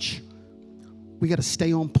church, we got to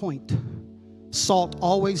stay on point. Salt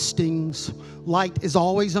always stings. Light is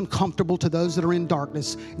always uncomfortable to those that are in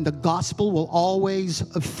darkness. And the gospel will always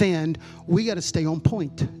offend. We got to stay on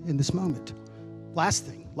point in this moment. Last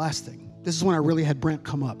thing. This is when I really had Brent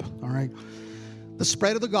come up, all right? The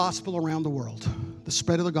spread of the gospel around the world. The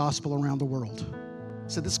spread of the gospel around the world.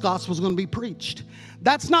 So this gospel is going to be preached.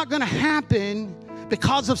 That's not going to happen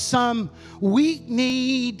because of some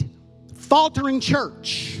weak-kneed, faltering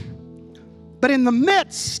church. But in the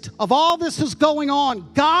midst of all this is going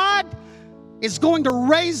on, God is going to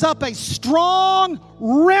raise up a strong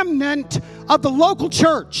remnant of the local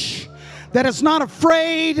church that is not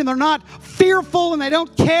afraid, and they're not fearful and they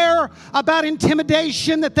don't care about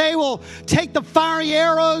intimidation, that they will take the fiery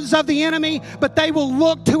arrows of the enemy, but they will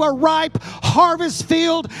look to a ripe harvest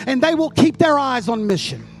field and they will keep their eyes on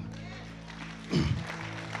mission.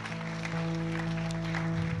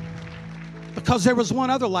 Because there was one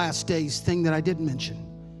other last days thing that I didn't mention.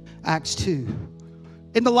 Acts 2.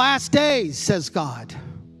 In the last days, says God,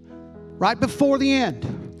 right before the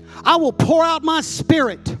end, I will pour out my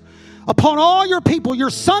Spirit upon all your people. Your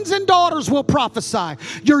sons and daughters will prophesy.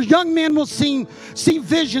 Your young men will see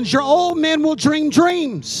visions. Your old men will dream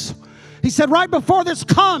dreams. He said right before this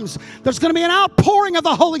comes, there's going to be an outpouring of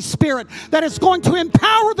the Holy Spirit that is going to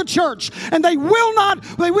empower the church. And they will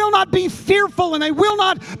not be fearful and they will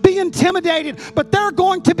not be intimidated, but they're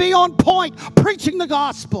going to be on point preaching the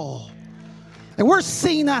gospel. And we're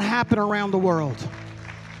seeing that happen around the world.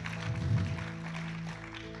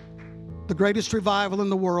 The greatest revival in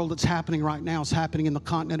the world that's happening right now is happening in the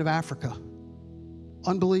continent of Africa.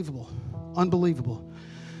 Unbelievable. Unbelievable.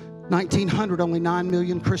 1900, only 9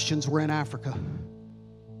 million Christians were in Africa.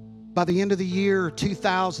 By the end of the year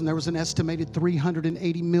 2000, there was an estimated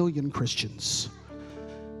 380 million Christians.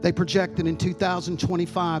 They projected in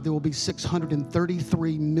 2025 there will be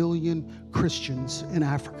 633 million Christians in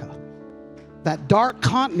Africa. That dark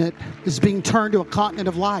continent is being turned to a continent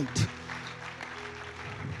of light.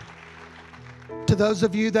 To those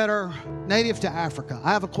of you that are native to Africa,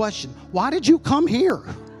 I have a question. Why did you come here?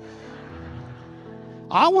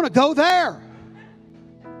 I want to go there.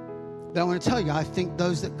 But I want to tell you, I think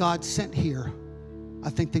those that God sent here, I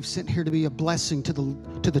think they've sent here to be a blessing to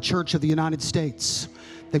the Church of the United States.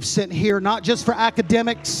 They've sent here not just for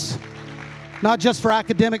academics, not just for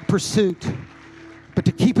academic pursuit, but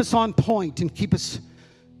to keep us on point and keep us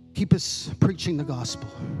preaching the gospel.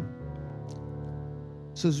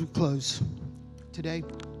 So as we close today,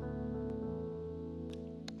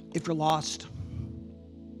 if you're lost,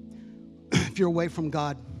 if you're away from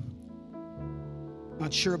God,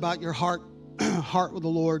 not sure about your heart with the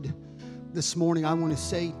Lord this morning, I want to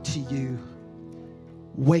say to you,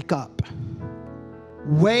 wake up.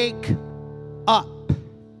 Wake up.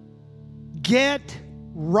 Get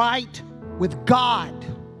right with God.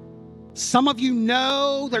 Some of you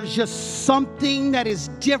know there's just something that is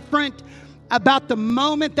different about the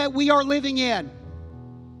moment that we are living in.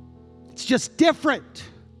 It's just different.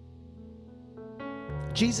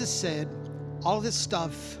 Jesus said, all this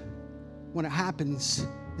stuff, when it happens,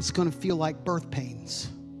 it's going to feel like birth pains.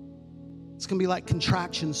 It's going to be like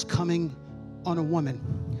contractions coming on a woman.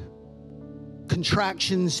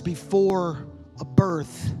 Contractions before a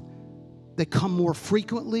birth, they come more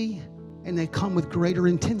frequently and they come with greater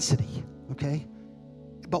intensity, okay?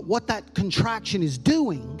 But what that contraction is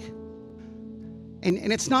doing,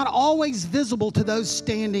 and it's not always visible to those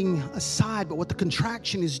standing aside, but what the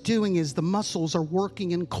contraction is doing is the muscles are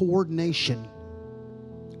working in coordination,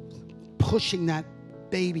 pushing that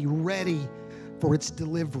baby ready for its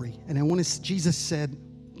delivery. And then when Jesus said,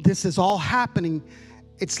 this is all happening,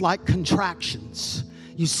 it's like contractions.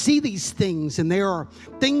 You see these things, and there are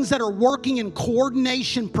things that are working in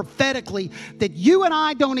coordination prophetically that you and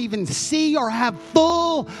I don't even see or have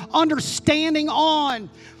full understanding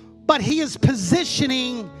on. But He is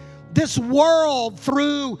positioning this world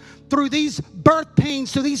through these birth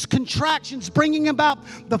pains, through these contractions, bringing about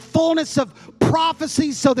the fullness of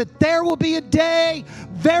prophecy so that there will be a day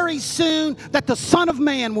very soon that the Son of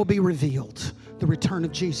Man will be revealed. The return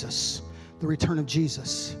of Jesus. The return of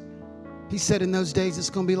Jesus. He said in those days it's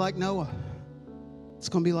going to be like Noah. It's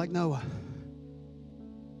going to be like Noah.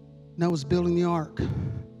 Noah's building the ark.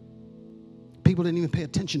 People didn't even pay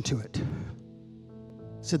attention to it.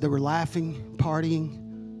 Said they were laughing,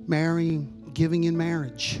 partying, marrying, giving in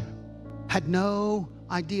marriage. Had no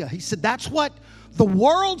idea. He said that's what the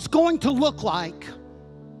world's going to look like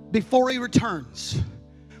before He returns.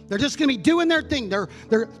 They're just going to be doing their thing.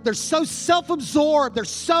 They're so self-absorbed. They're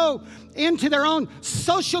so into their own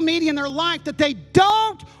social media in their life that they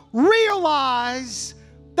don't realize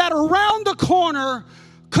that around the corner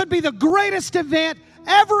could be the greatest event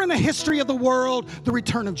ever in the history of the world, the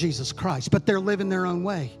return of Jesus Christ. But they're living their own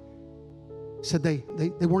way. Said they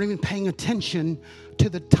weren't even paying attention to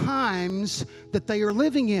the times that they are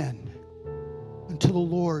living in until the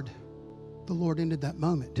Lord ended that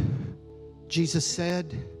moment. Jesus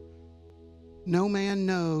said, no man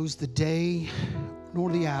knows the day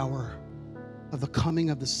nor the hour of the coming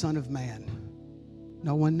of the Son of Man.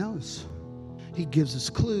 No one knows. He gives us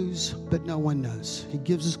clues, but no one knows. He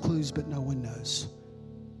gives us clues, but no one knows.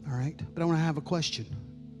 All right? But I want to have a question.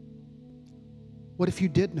 What if you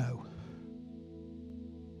did know?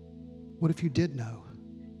 What if you did know?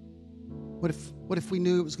 What if we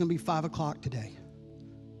knew it was going to be 5 o'clock today?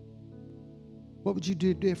 What would you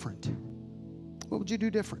do different? What would you do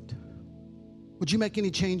different? Would you make any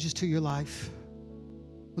changes to your life?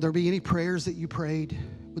 Would there be any prayers that you prayed?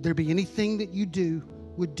 Would there be anything that you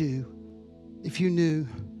would do if you knew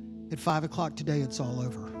at 5 o'clock today it's all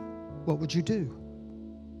over? What would you do?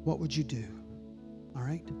 What would you do? All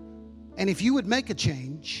right? And if you would make a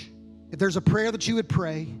change, if there's a prayer that you would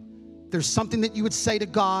pray, if there's something that you would say to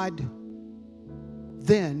God,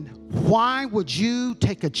 then why would you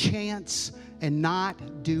take a chance and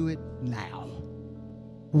not do it now?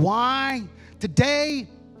 Why? Today,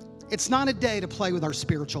 it's not a day to play with our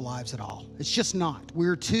spiritual lives at all. It's just not.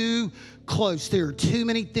 We're too close. There are too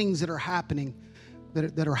many things that are happening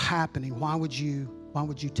that are happening. Why would you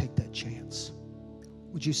take that chance?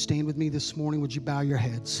 Would you stand with me this morning? Would you bow your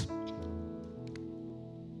heads?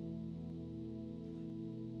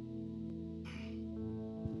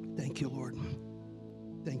 Thank you, Lord.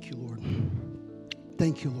 Thank you, Lord.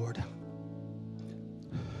 Thank you, Lord.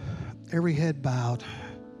 Every head bowed,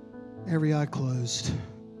 every eye closed.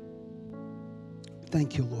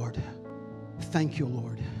 Thank you, Lord. Thank you,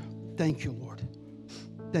 Lord. Thank you, Lord.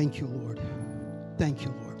 Thank you, Lord. Thank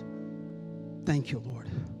you, Lord. Thank you, Lord.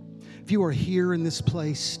 If you are here in this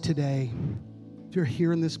place today,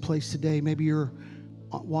 maybe you're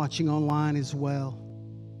watching online as well,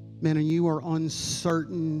 man, and you are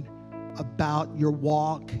uncertain about your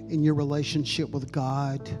walk and your relationship with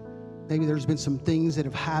God. Maybe there's been some things that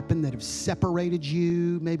have happened that have separated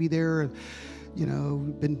you. Maybe there have,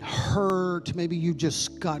 been hurt. Maybe you've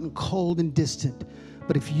just gotten cold and distant.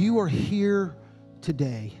 But if you are here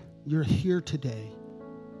today,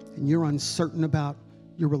 and you're uncertain about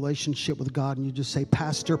your relationship with God, and you just say,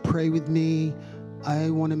 Pastor, pray with me. I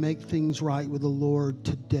want to make things right with the Lord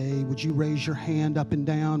today. Would you raise your hand up and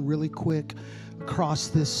down really quick across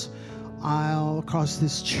this aisle, across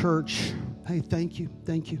this church? Hey, thank you.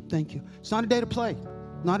 It's not a day to play.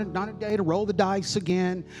 Not a day to roll the dice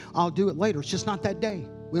again. I'll do it later. It's just not that day.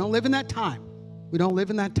 We don't live in that time.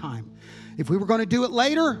 If we were going to do it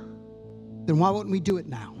later, then why wouldn't we do it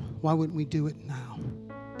now?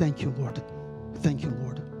 Thank you, Lord. Thank you,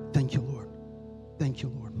 Lord. Thank you, Lord. Thank you,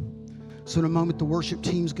 Lord. So in a moment, the worship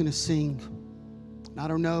team's going to sing. I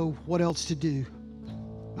don't know what else to do.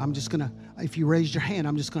 If you raised your hand,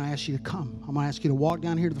 I'm just going to ask you to come. I'm going to ask you to walk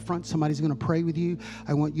down here to the front. Somebody's going to pray with you.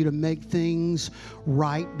 I want you to make things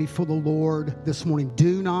right before the Lord this morning.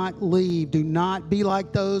 Do not leave. Do not be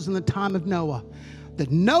like those in the time of Noah that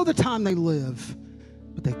know the time they live,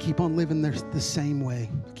 but they keep on living the same way.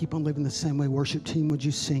 Worship team, would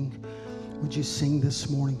you sing? Would you sing this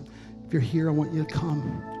morning? If you're here, I want you to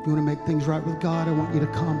come. If you want to make things right with God, I want you to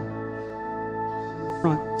come.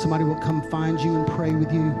 Front. Somebody will come find you and pray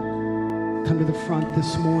with you. Come to the front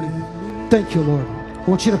this morning. Thank you, Lord. I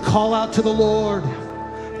want you to call out to the Lord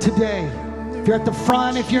today. If you're at the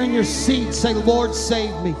front, if you're in your seat, say, Lord,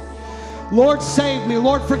 save me. Lord, save me.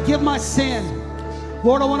 Lord, forgive my sin.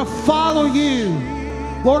 Lord, I want to follow you.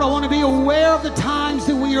 Lord, I want to be aware of the times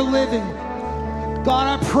that we are living.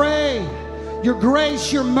 God, I pray your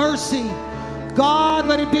grace, your mercy. God,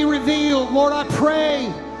 let it be revealed. Lord, I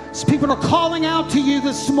pray as people are calling out to you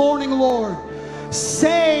this morning, Lord,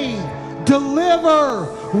 save, deliver,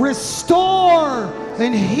 restore,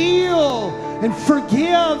 and heal, and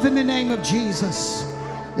forgive in the name of Jesus.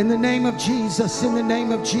 In the name of Jesus. In the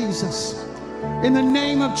name of Jesus. In the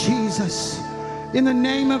name of Jesus. In the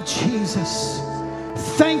name of Jesus.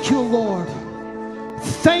 Thank you, Lord.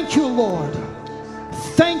 Thank you, Lord.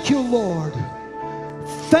 Thank you, Lord.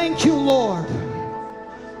 Thank you, Lord.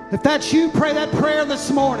 If that's you, pray that prayer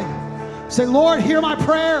this morning. Say, Lord, hear my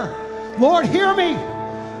prayer. Lord, hear me.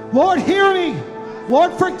 Lord, hear me.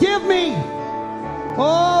 Lord, forgive me.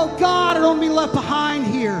 Oh, God, I don't want to be left behind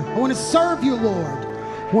here. I want to serve you, Lord.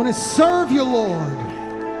 I want to serve you, Lord.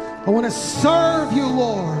 I want to serve you,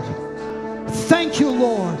 Lord. Thank you,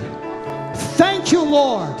 Lord. Thank you,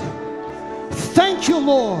 Lord. Thank you,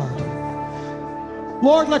 Lord.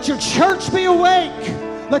 Lord, let your church be awake.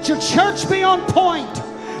 Let your church be on point.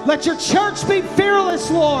 Let your church be fearless,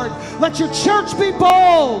 Lord. Let your church be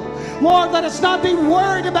bold. Lord, let us not be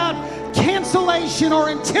worried about cancellation or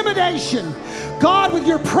intimidation. God, with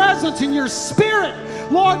your presence and your spirit,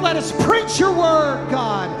 Lord, let us preach your word,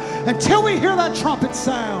 God, until we hear that trumpet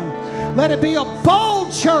sound. Let it be a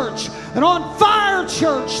bold church, an on fire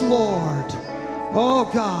church, Lord. Oh,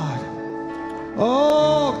 God.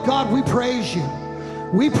 Oh, God, we praise you.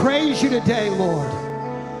 We praise you today, Lord.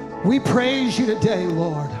 We praise you today,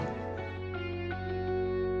 Lord.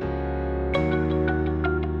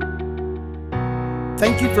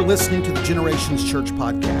 Thank you for listening to the Generations Church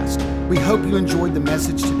podcast. We hope you enjoyed the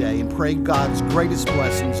message today and pray God's greatest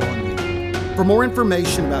blessings on you. For more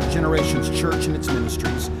information about Generations Church and its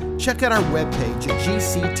ministries, check out our webpage at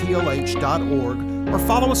gctlh.org or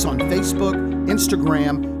follow us on Facebook,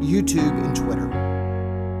 Instagram, YouTube, and Twitter.